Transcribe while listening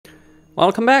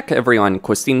Welcome back everyone,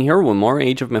 Costin here with more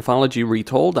Age of Mythology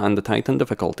Retold on the Titan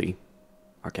difficulty.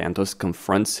 Arkantos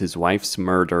confronts his wife's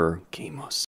murderer,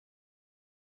 Kamos.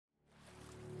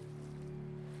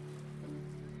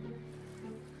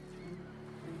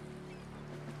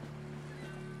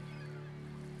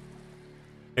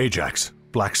 Ajax,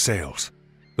 black sails.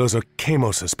 Those are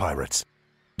Kamos's pirates.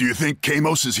 Do you think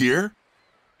Kamos is here?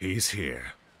 He's here.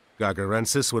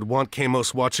 Gagarensis would want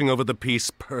Kamos watching over the peace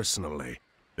personally.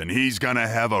 Then he's gonna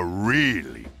have a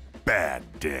really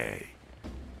bad day.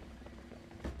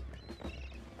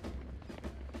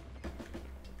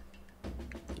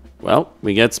 Well,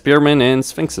 we get spearmen and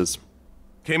sphinxes.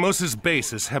 Kamos's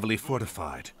base is heavily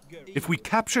fortified. If we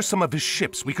capture some of his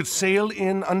ships, we could sail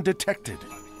in undetected.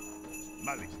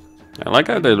 I like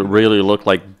how they really look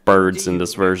like birds in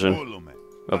this version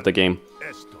of the game.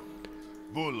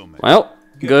 Well,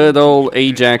 good old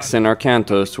Ajax and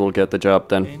Arkantos will get the job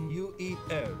done.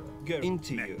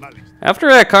 After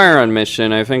that Chiron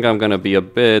mission, I think I'm gonna be a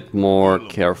bit more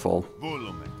careful.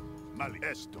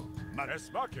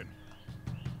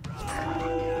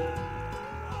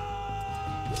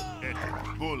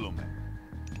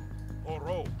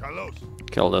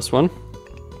 Kill this one.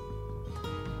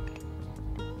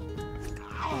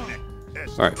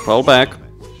 Alright, fall back.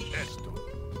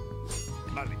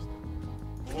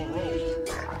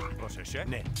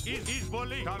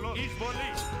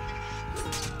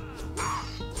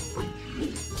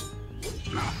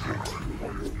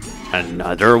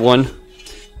 Another one?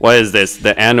 What is this?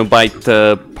 The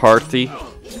Anubite party?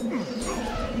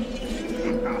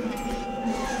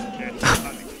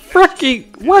 Frucky!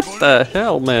 What the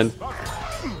hell, man?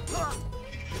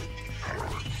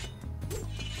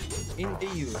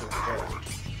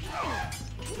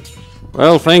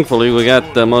 Well, thankfully, we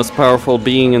got the most powerful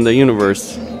being in the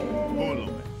universe.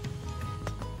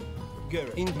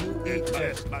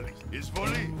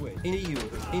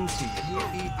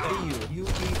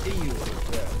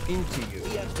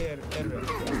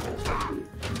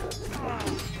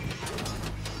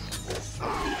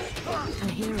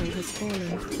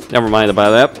 Never mind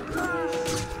about that.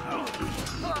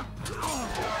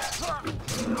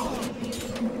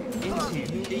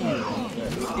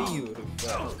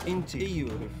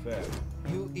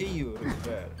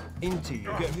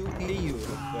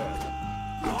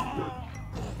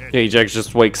 Ajax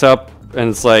just wakes up and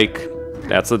it's like,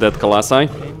 that's a dead Colossi.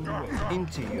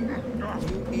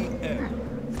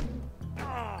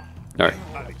 Alright.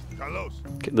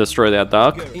 Destroy that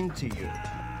dock.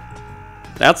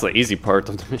 That's the easy part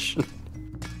of the mission.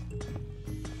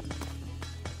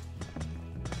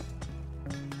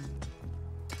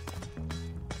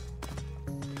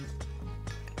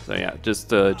 So yeah,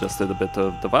 just adjusted a bit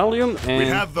of the volume and we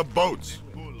have the boats.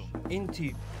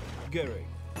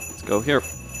 Let's go here.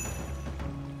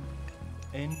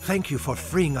 Thank you for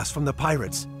freeing us from the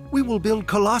pirates. We will build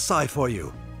colossi for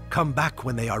you. Come back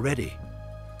when they are ready.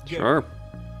 Sure.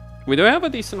 We do have a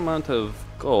decent amount of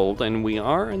gold, and we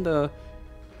are in the...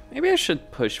 Maybe I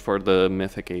should push for the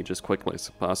Mythic Age as quickly as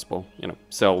possible. You know,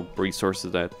 sell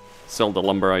resources that... Sell the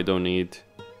lumber I don't need.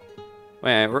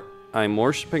 Wait, I'm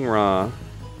worshipping Ra,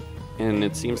 and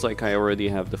it seems like I already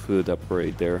have the food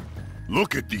upgrade there.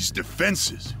 Look at these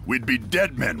defenses. We'd be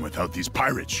dead men without these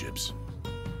pirate ships.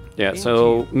 Yeah,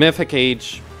 so Mythic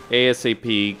Age,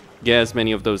 ASAP, get as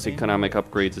many of those economic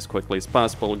upgrades as quickly as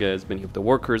possible, get as many of the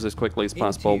workers as quickly as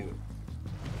possible.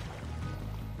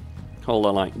 Hold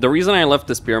on line. The reason I left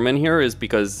the spearmen here is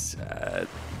because,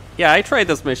 yeah, I tried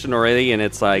this mission already, and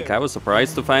it's like, I was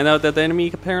surprised to find out that the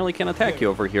enemy apparently can attack you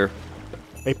over here.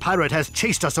 A pirate has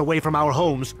chased us away from our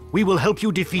homes. We will help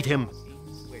you defeat him.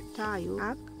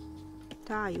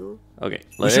 Okay,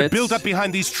 We should build up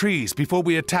behind these trees before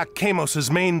we attack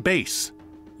Kamos's main base.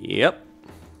 Yep.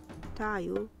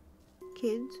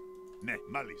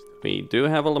 We do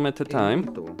have a limited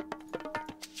time.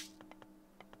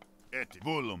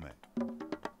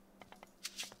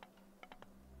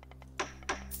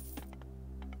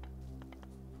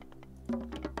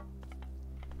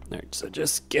 Alright, so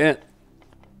just get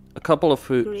a couple of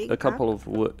food, a couple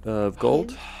of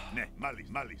gold.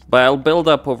 But I'll build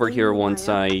up over here once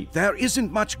I... There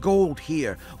isn't much gold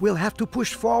here. We'll have to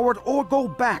push forward or go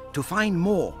back to find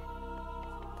more.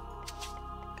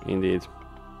 Indeed.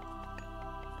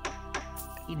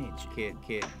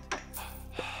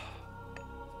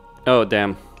 Oh,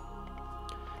 damn.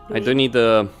 I do need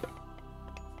the...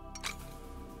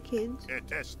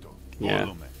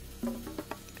 Yeah.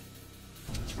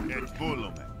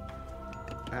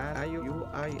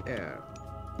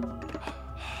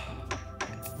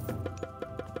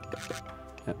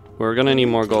 We're gonna need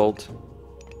more gold.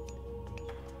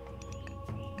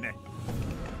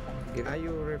 Are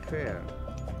you repair?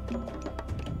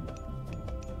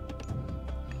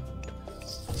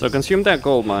 So consume that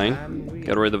gold mine.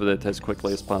 Get rid of it as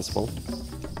quickly as possible.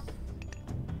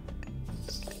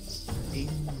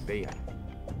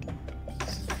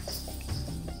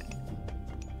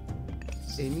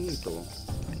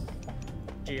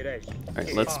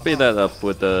 Alright, let's speed that up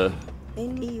with the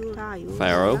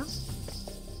Pharaoh.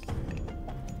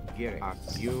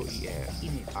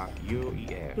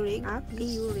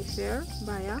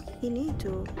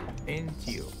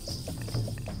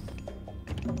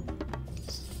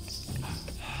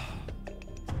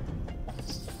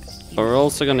 But we're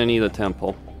also gonna need a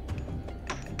temple.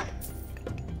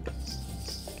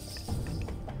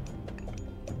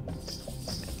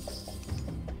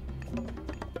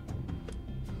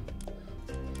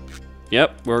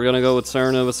 Yep, we're gonna go with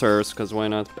Arkantos of Osiris, because why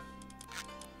not?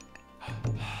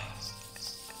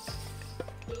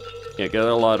 Yeah, get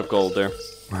a lot of gold there.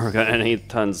 We're gonna need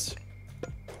tons.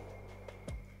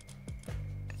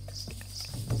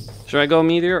 Should I go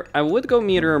Meteor? I would go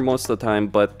Meteor most of the time,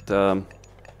 but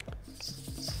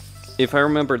if I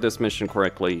remember this mission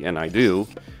correctly, and I do,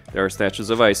 there are statues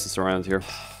of Isis around here.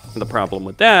 And the problem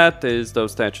with that is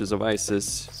those statues of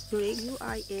Isis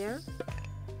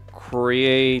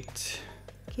create...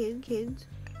 Kids.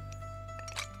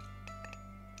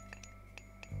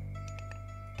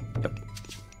 Yep.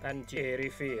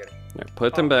 Yeah,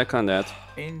 put them back on that.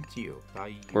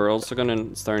 We're also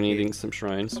gonna start needing some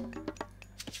shrines.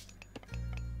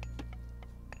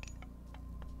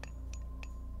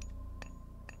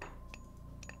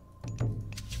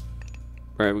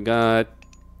 Alright, we got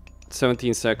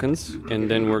 17 seconds, and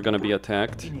then we're gonna be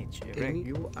attacked.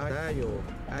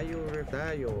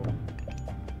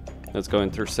 Let's go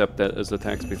intercept that as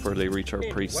attacks before they reach our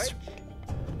priests.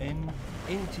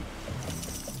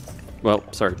 Well,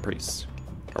 sorry, priests.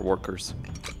 Our workers.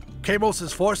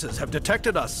 Kamos's forces have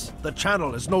detected us. The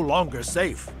channel is no longer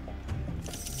safe.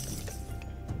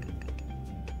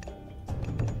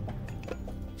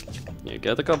 Yeah,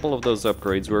 get a couple of those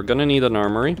upgrades. We're gonna need an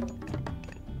armory.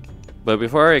 But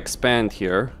before I expand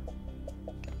here...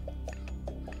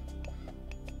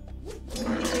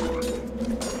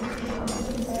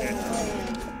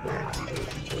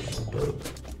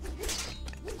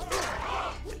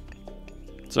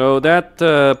 So that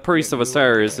Priest of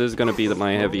Osiris is gonna be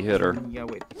my heavy hitter.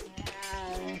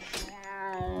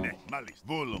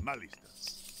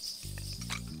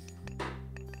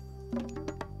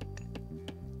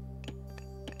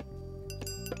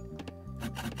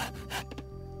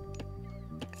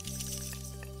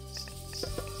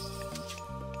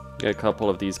 Get a couple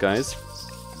of these guys.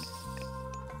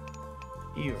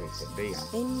 Kids.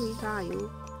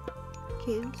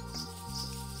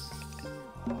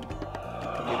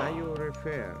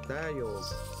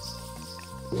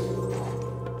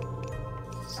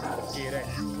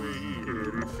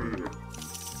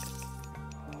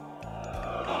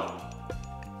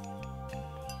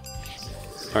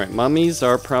 Alright, mummies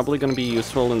are probably going to be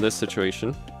useful in this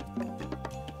situation.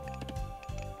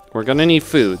 We're gonna need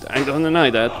food. I don't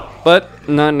deny that, but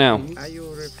not now.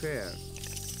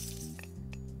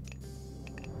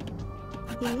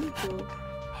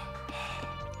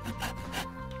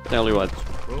 Tell you what.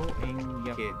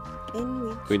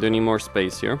 We do need more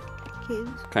space here.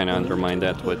 Kinda undermine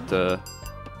that with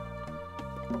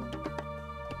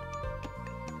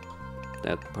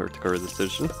that particular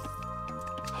decision.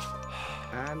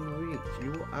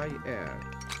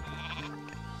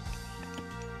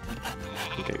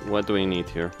 Okay, what do we need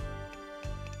here?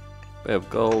 Bit of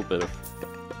gold, bit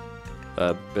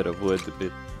of wood, a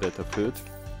bit of food.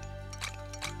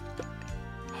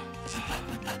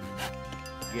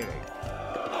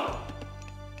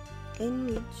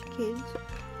 Enrich kids.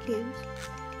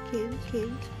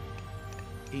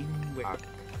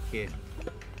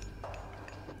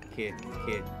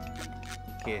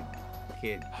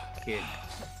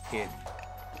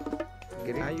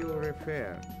 Are you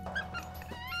repair?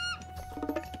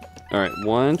 Alright,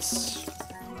 once.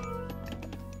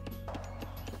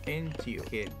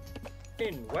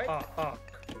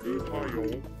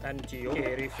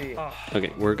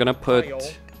 Okay, we're gonna put.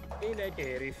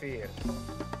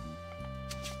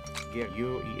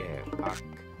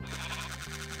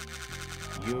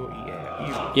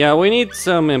 Yeah, we need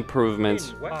some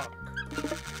improvements.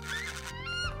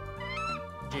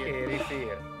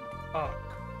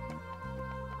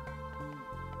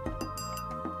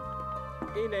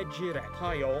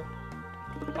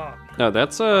 No,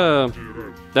 that's a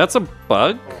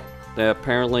bug. That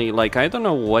apparently, like, I don't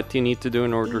know what you need to do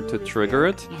in order to trigger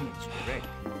it.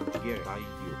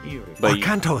 But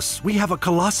Arkantos, we have a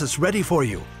Colossus ready for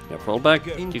you. yeah, fall back,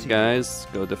 you guys.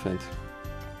 Go defend.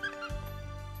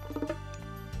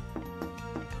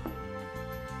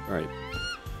 Alright.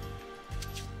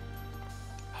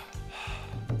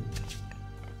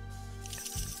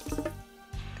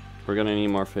 We're gonna need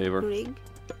more favor. Rig.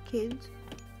 Kids.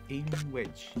 In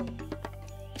wedge.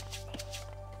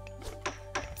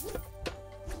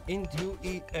 Into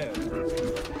EF.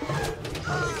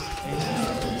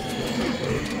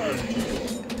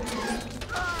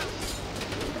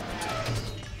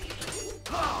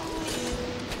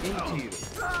 Into you.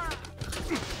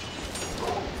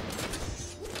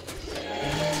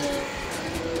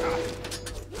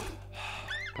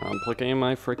 Complicating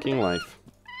my freaking life.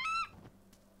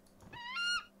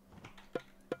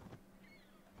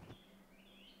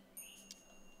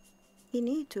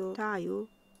 Inito. Tayo.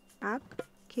 Ak.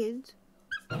 Kids.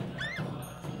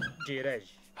 Jirej.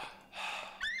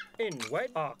 In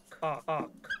wedge. Ark.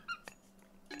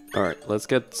 Alright, let's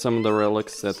get some of the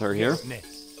relics that are here.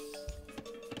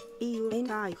 EU.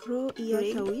 Pro.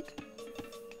 Rig.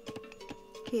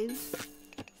 Kids.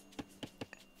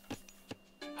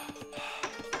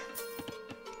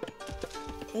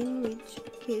 Enrich.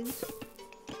 Kids.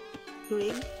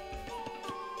 Rig.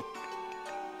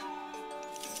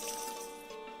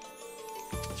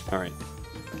 Alright.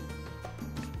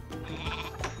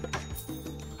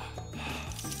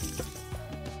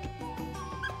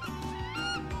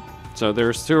 So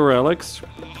there's 2 relics.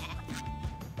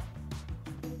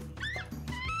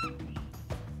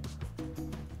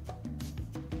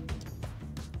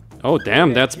 Oh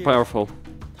damn, that's powerful.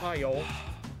 Tayo.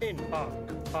 In ark.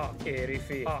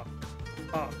 Erifi.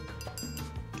 Ark.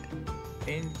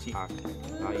 Into ark.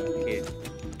 I kid.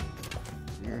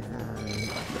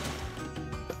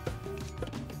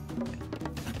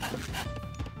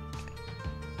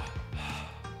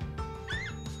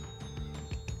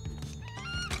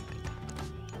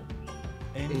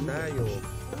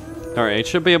 Alright, it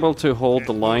should be able to hold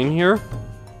the line here.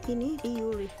 Ini.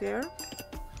 EU. Refer.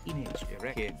 Inage.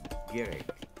 Kid. Gerek.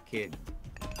 Kid.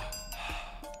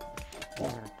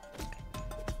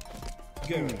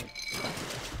 Gerek.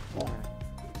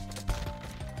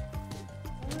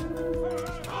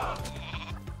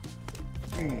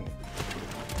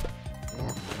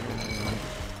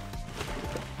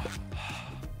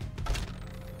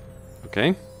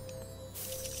 Okay.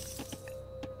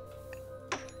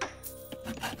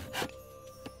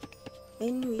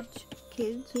 Enrich.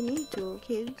 Kids. Inito.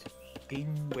 Kids.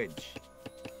 In wedge.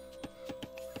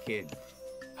 Kid.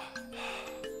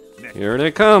 Here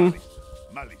they come.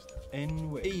 Malista. In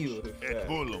wedge. EU. Et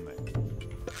volume.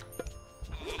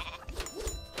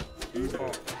 Rig.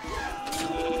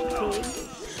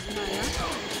 Maya.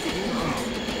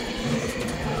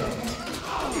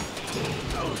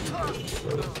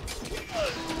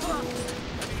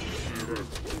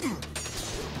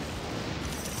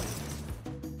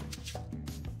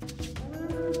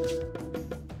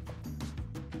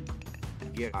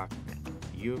 Get up.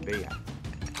 You be up.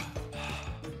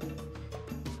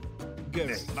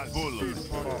 Gerek. Volume.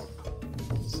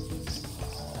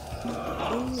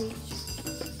 Enrich.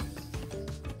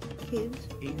 Kids.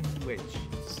 In wedge.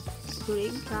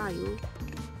 Rig. Tayo.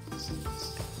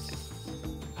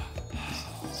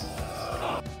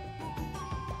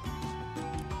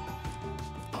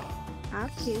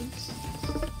 Ak. Kids.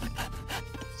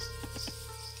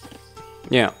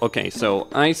 Yeah, okay, so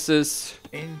Isis.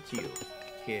 Into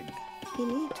kid.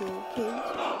 Inito. Kids.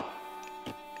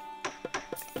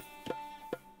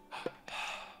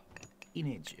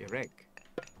 Inage. Erect.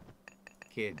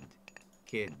 Kid.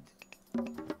 In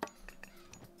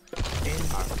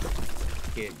ark.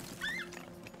 Kid.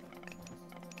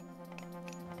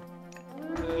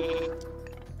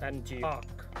 Anti ark.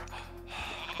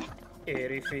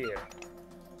 Erifir.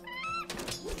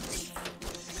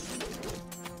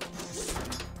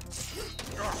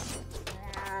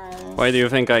 Why do you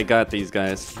think I got these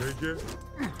guys?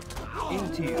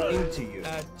 Into you. At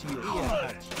you.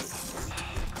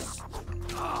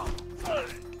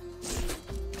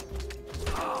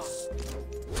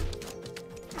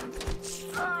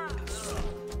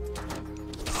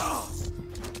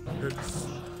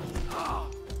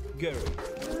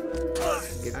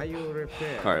 Are you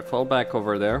repair? Alright, fall back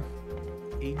over there.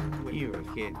 In you,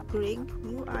 kid. Rig.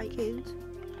 UI. Kids.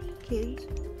 Kids.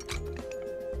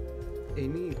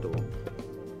 Inito.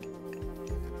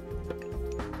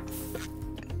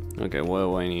 Okay, what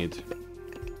do I need?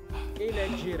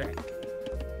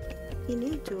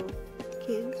 Inito.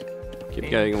 Kids. Keep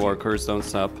getting workers, don't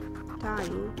stop.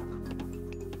 Tayo.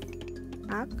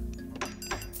 Ak.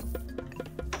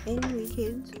 Enri.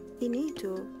 Kids.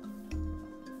 Inito.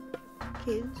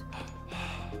 kids.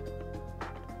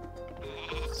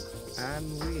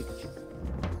 I'm weak.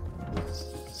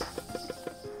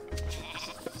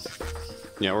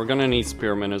 Yeah, we're gonna need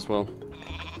spearmen as well.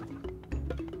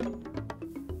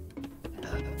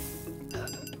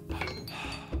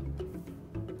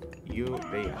 You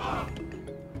be.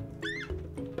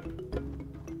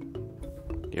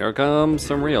 Here comes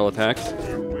some real attacks.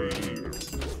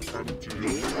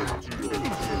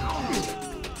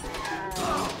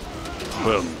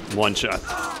 Boom, one shot.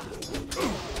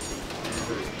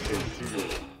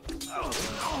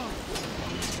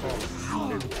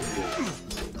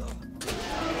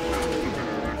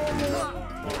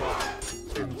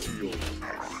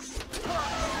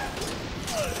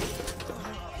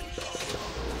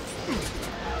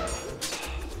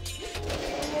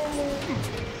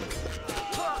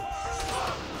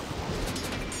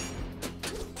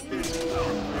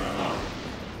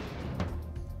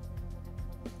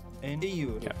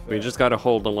 Yeah, we just gotta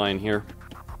hold the line here.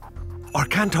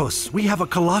 Arkantos, we have a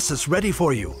Colossus ready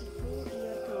for you.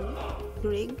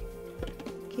 Rig.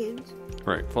 Kids.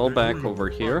 Right, fall back over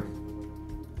here.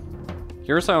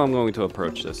 Here's how I'm going to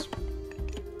approach this.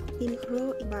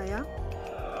 Infro Ibaya.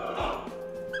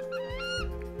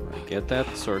 Get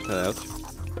that sorted out.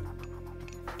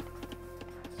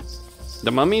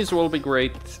 The mummies will be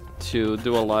great to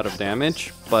do a lot of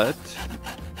damage, but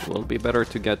it will be better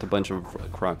to get a bunch of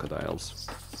crocodiles.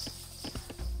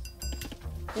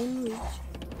 Enrich.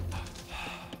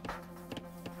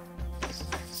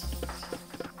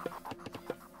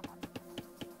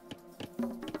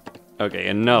 Okay,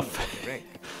 enough.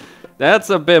 That's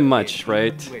a bit much,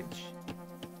 right?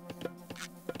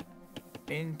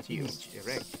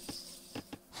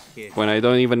 When I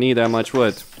don't even need that much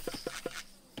wood.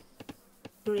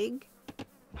 Rig.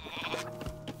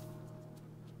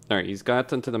 Alright, he's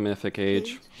gotten to the mythic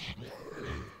age.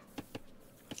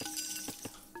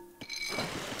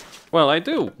 Well, I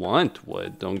do want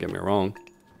wood, don't get me wrong.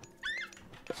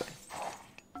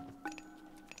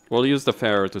 We'll use the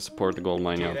Pharaoh to support the gold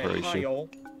mining operation.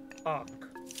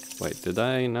 Wait, did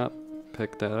I not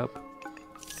pick that up?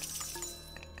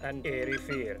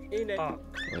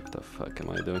 What the fuck am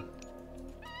I doing?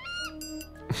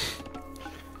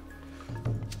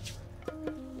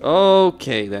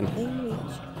 Okay then.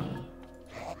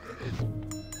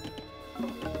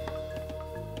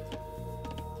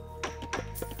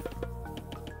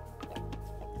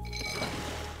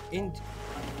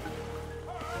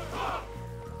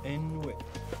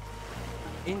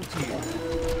 Into you.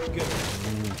 Good.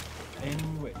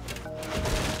 In with.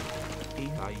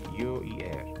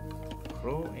 E-I-U-E-R.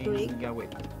 Pro and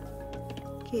with.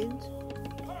 Kids.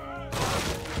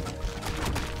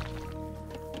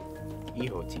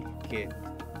 Ihoti. Kid.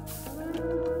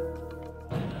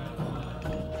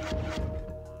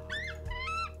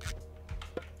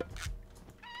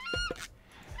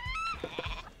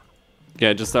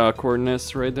 Yeah, just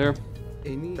awkwardness right there.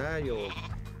 Dial.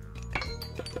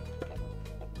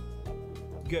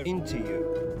 Go into you.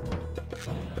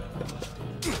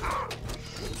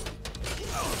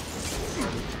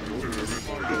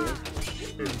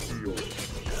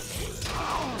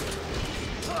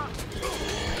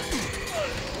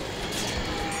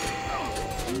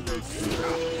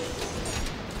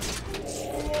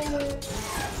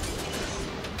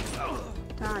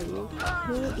 Tayo.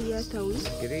 Who Iatawi.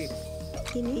 Great.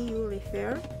 Kini you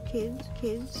refer. Kids.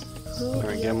 Who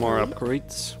Alright, get more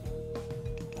upgrades.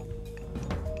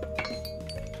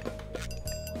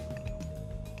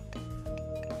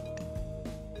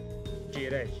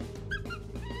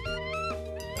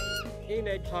 In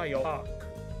a tile arc.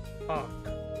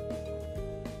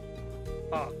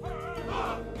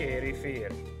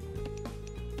 Erifir.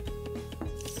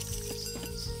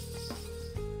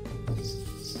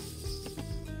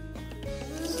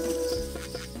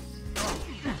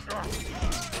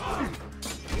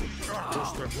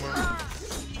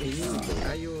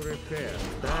 Ayo repair.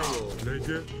 Dial.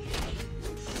 Lege.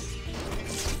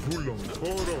 Bulon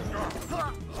Toro.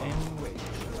 Anyway.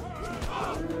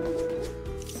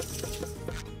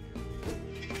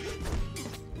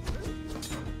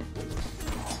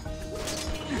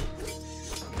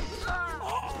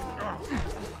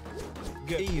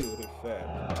 You repair.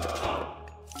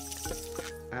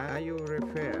 Ayo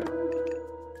repair.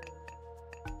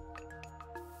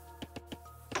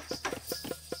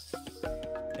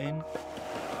 In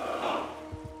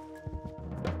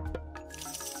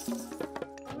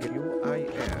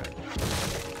U-I-R.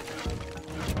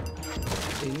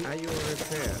 Ayo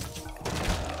repair.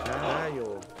 Ayo.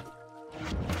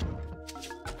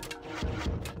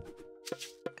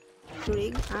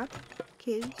 Rig up.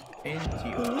 Kids. Into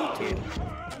Finito.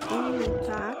 Enemy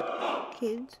attack.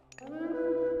 Kids.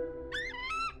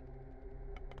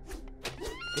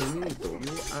 Inito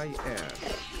UIR.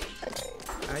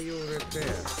 Ayo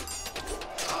repair.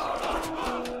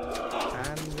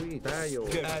 And we Dayo.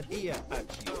 Adia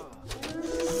Achi.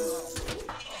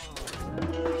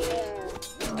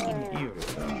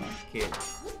 Kid.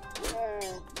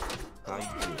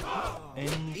 Kaiju.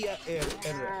 Endia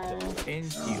Erecto.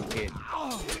 Into kid.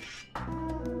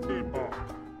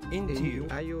 Into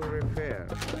Ayo repair.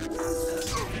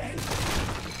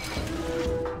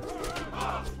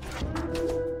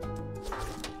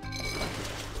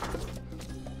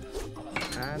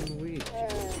 And we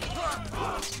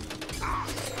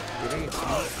great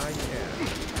UIR.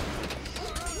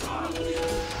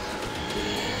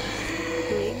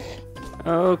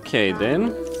 Okay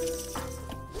then.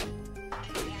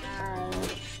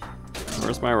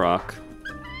 Where's my rock?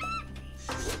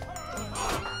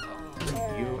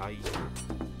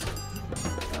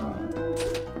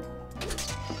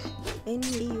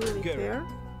 Enemy you repair.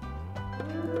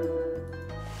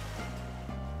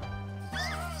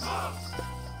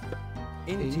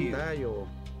 Into Dayo.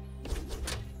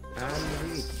 And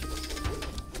reach.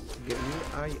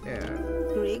 UIR.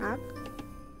 Crix. Up.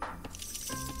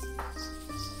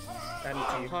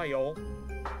 Anti-Hayo.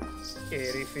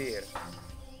 Erifir.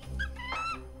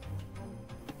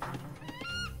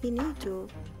 Finito.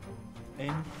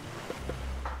 En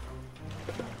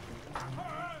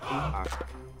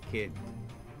Kid.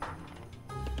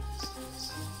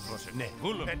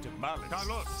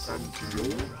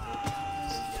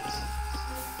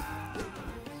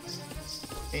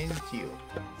 Into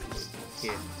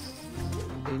kid.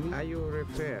 Are you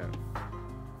repair?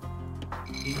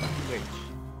 In which?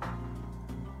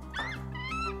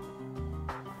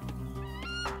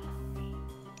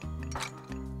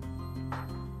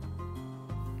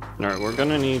 Alright, we're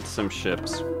gonna need some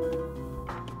ships.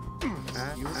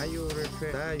 Are you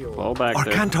repair? Fall back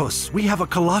there. Arkantos, we have a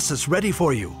Colossus ready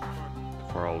for you.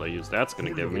 For all the use that's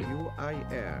gonna give me.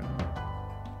 UIR.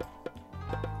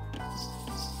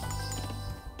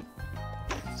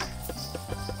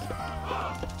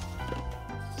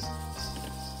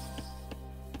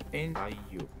 In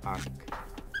IU Ark.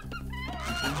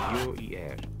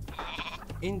 UER.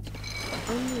 In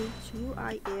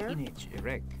UIR. Image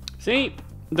erect. See,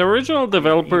 the original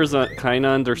developers kinda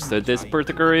understood this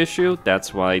particular issue.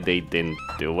 That's why they didn't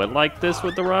do it like this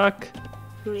with the rock.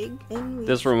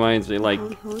 This reminds me, like,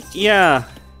 yeah,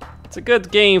 it's a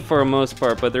good game for the most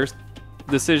part, but there's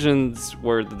decisions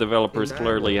where the developers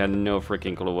clearly had no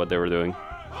freaking clue what they were doing.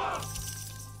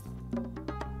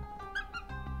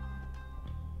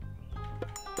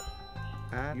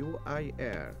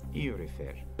 UIR. You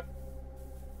refer.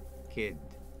 Kid.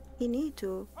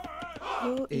 Finito.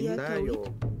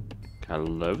 Indayo.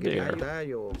 Hello there.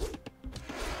 Indayo.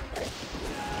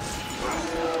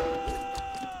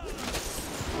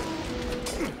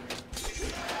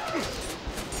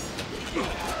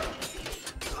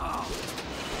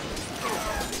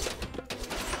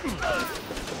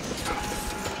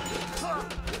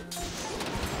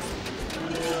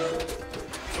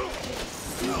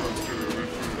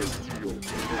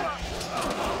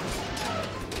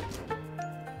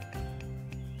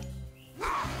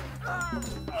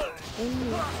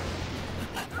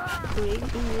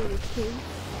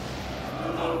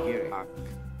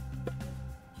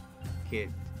 Kid.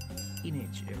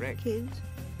 Image erect. Kids.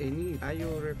 Any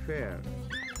ayo repair.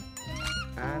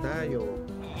 Adayo.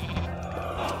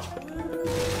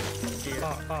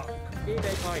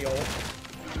 Inetayo.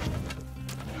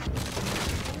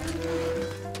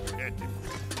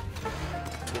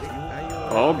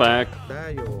 Fall back.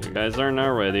 Dayo. You guys are not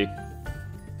ready.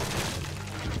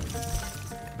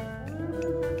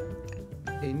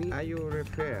 Any ayo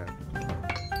repair.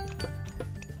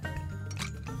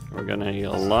 We're gonna need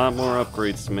a lot more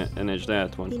upgrades to manage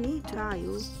that one.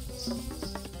 Finito.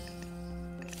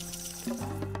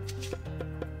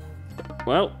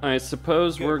 Well, I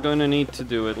suppose we're gonna need to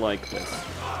do it like this.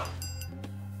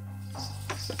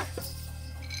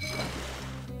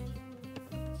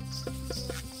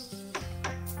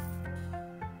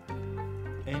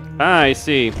 Ah, I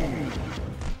see.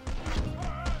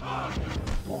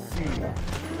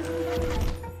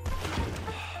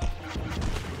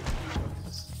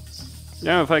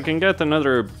 Yeah, if I can get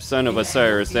another son of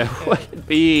Osiris, that would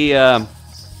be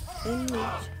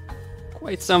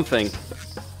quite something.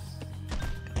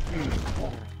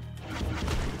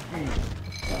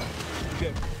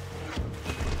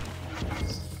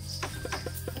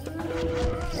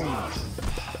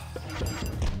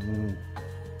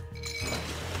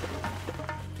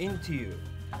 Into you.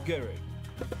 Gary.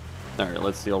 Alright,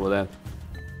 let's deal with that.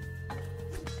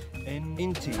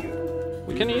 Into you.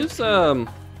 We can use In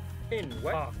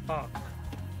what?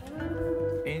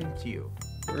 Into you.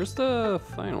 Where's the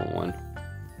final one?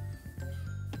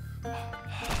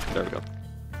 There we go.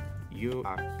 You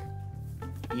are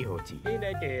Ihoti. In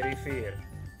a Erifir.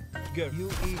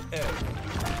 UEL.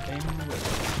 In what?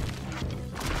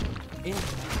 In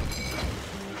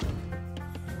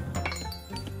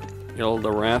Kill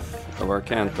the Wrath of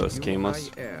Arkantos,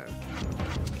 Kamos.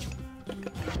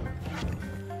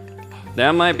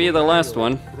 That might be the last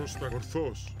one.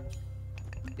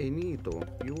 Enito.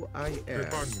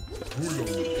 UIR.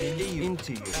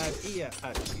 into you.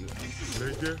 At you.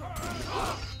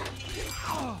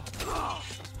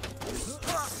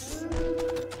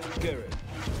 Garrett.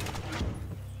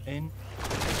 In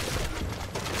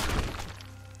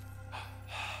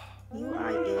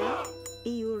UIL.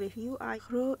 EU review I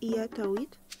grow ear to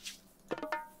it.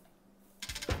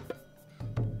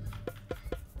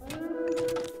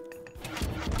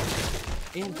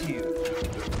 into you.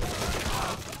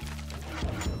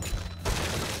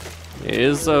 It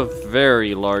is a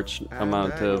very large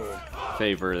amount of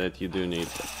favor that you do need.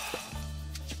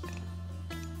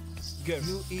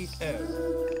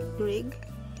 UEL. Rig.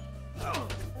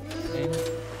 In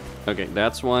Okay,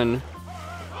 that's one.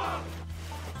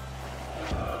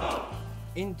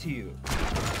 into you.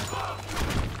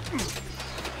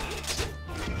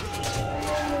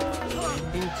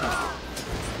 Into you.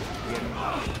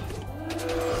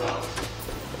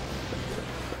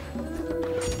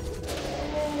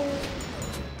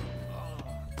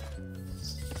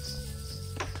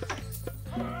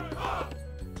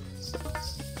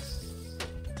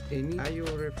 Any are you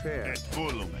repair?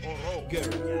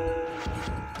 Garrett.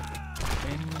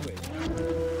 In which?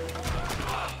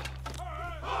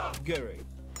 Garrett.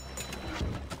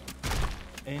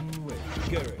 In which?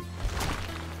 Garrett.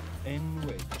 In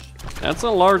which? That's a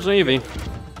large navy.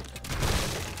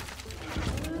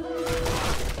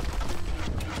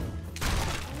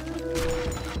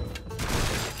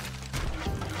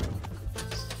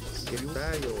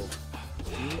 Dayo.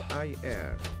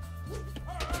 UIR.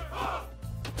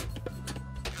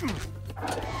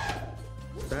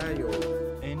 Dayo.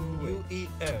 In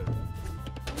UEL.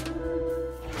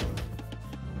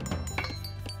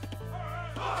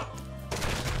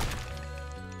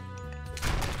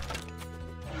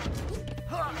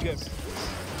 Garrett.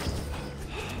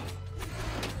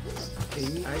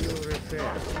 Any are you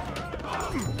repair?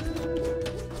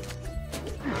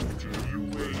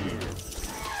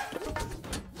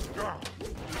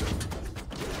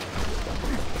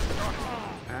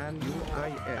 And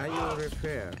UIR. Are you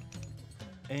repair?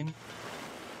 In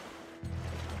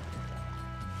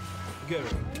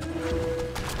Garrett.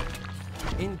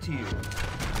 Into you.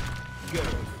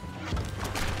 Garrett.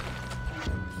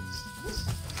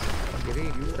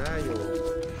 Dayo.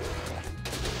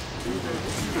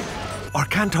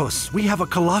 Arkantos, we have a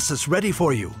Colossus ready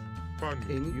for you.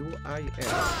 In UIR.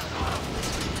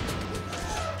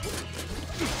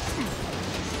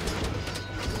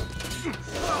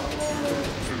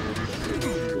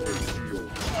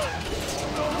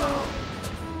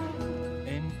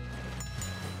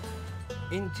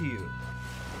 Into you.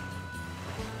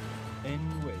 In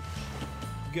which?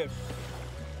 Garrett.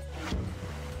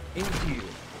 Into you.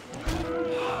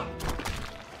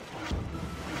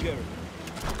 Garrett.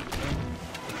 In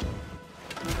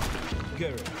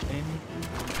Garrett. In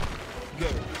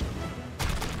Garrett.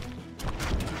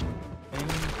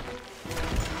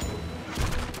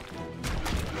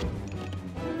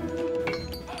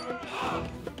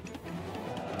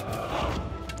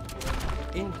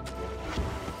 In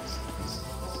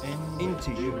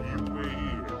into you.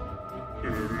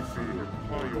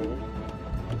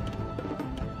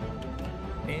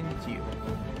 Into you.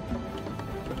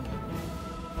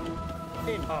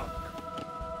 In Ark.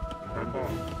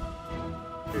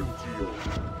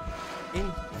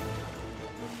 In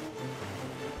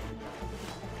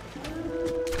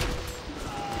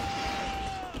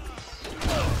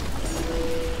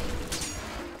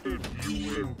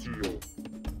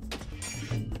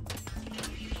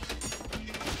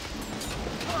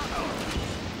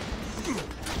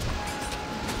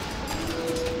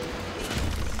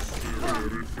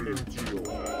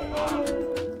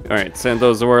Alright, send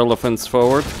those war elephants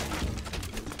forward.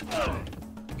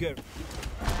 Garrett.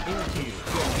 Into you.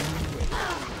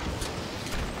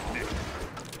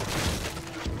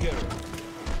 Garrett.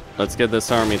 Let's get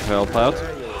this army to help out.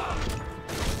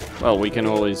 Well, we can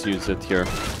always use it here.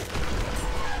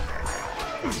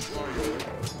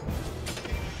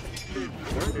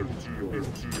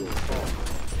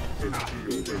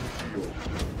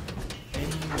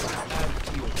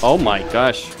 Oh my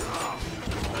gosh.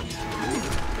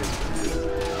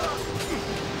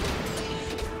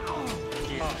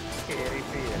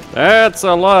 That's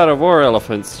a lot of war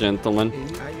elephants, gentlemen.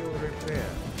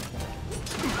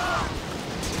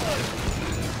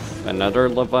 Another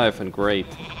Leviathan, great.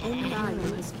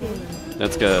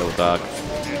 Let's go, Doc.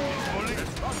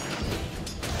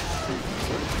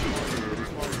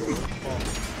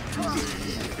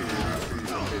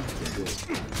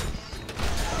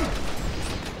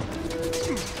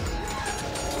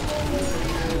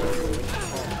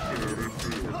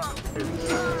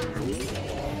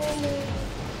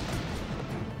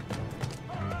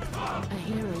 A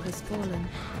hero has fallen.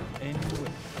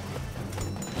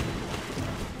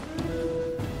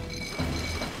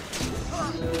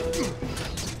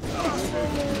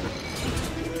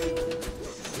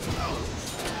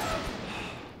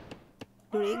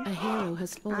 A hero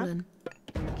has fallen.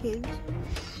 Killed.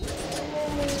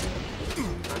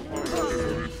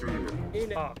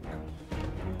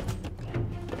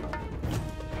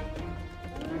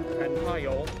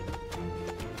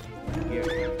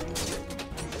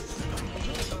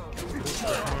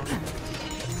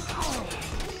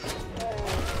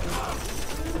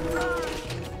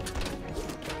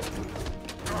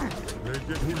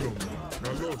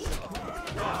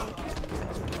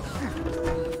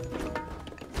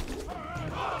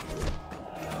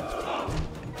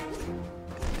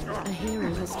 A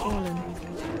hero has fallen.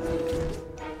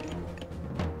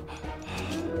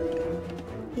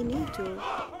 You need to.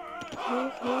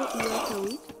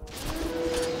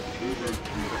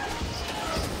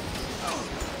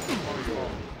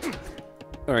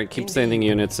 Alright, keep sending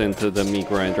units into the meat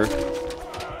grinder.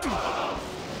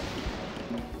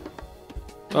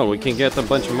 Oh, we can get a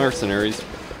bunch of mercenaries.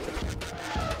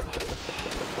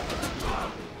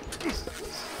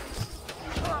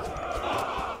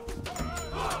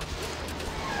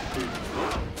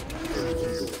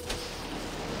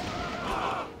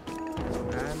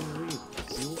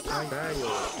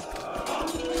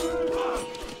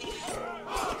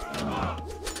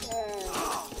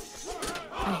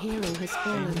 A hero has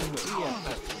fallen.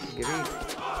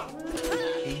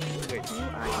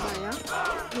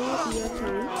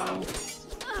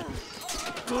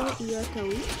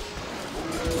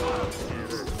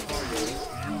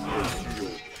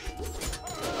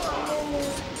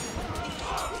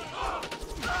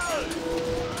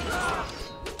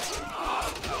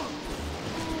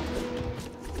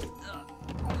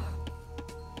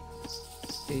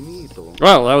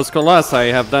 Well, that was Colossi. I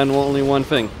have done only one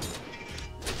thing.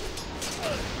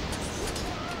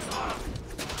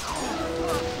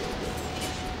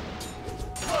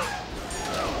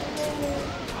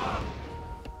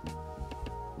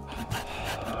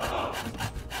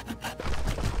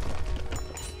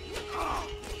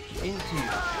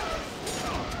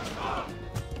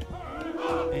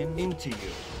 Into you.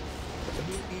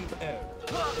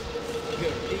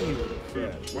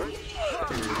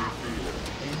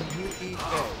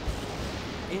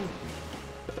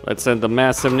 Let's send the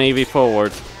massive navy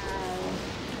forward.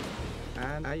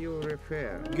 And are you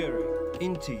refer? Gary,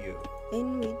 into you.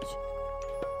 In which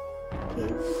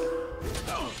case?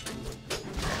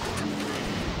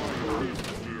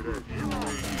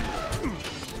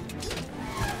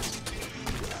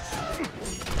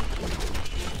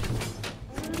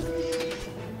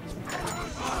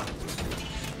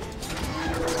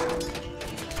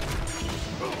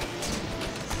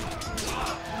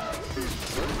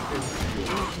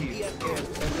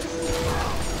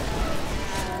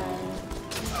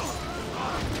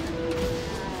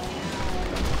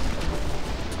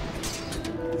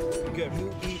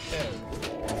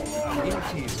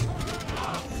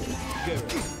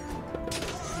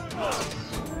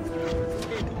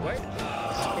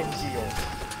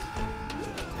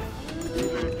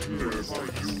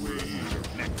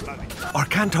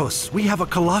 Arkantos, we have a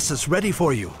Colossus ready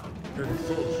for you.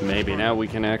 Maybe now we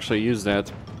can actually use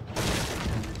that.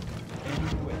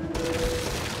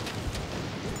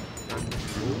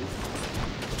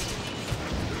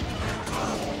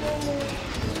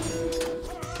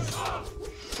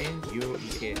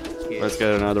 Let's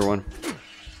get another one.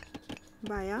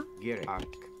 Baya. Gary,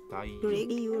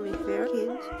 Greg, you refer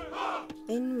kids.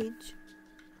 In which?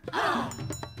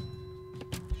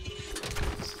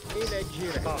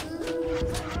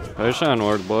 Push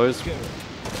onward, boys.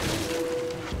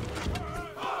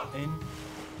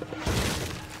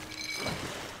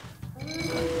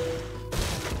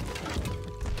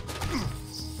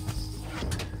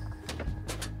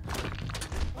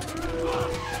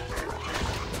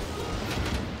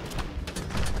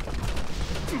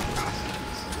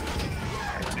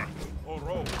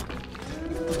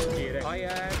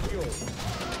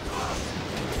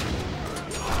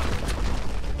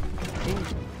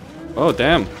 Oh,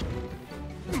 damn.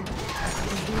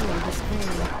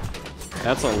 fallen.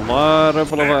 That's a lot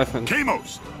of weapons.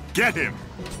 Kamos, get him!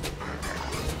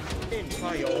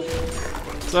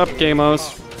 What's up,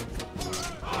 Kamos?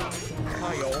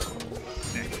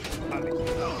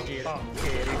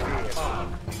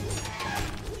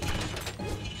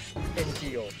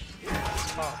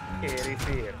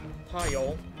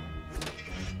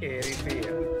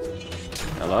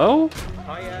 Hello?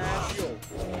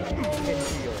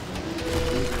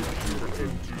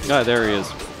 Ah, there he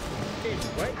is.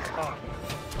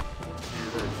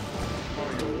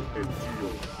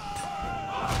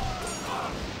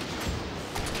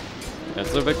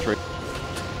 That's a victory.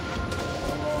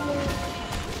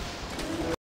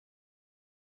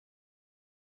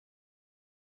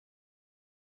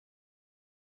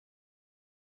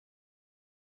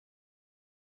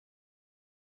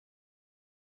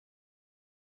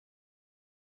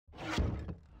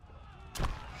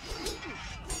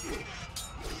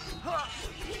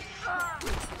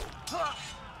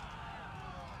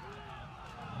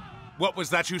 What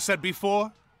was that you said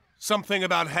before? Something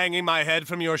about hanging my head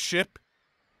from your ship?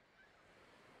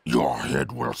 Your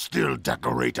head will still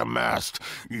decorate a mast,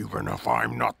 even if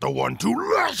I'm not the one to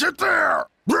lash it there!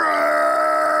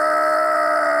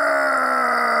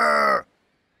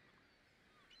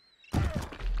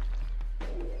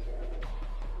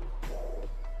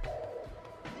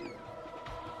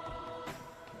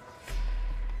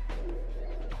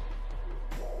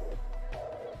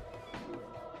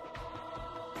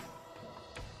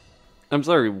 I'm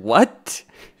sorry, what?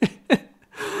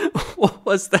 What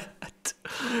was that?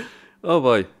 Oh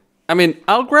boy. I mean,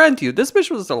 I'll grant you, this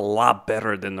mission was a lot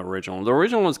better than the original. The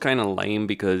original was kind of lame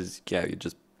because, yeah, you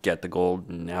just get the gold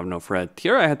and have no threat.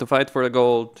 Here I had to fight for the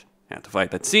gold, had to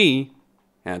fight at sea,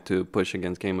 had to push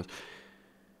against Kamos.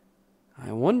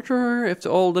 I wonder if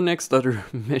all the next other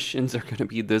missions are going to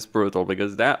be this brutal,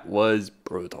 because that was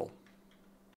brutal.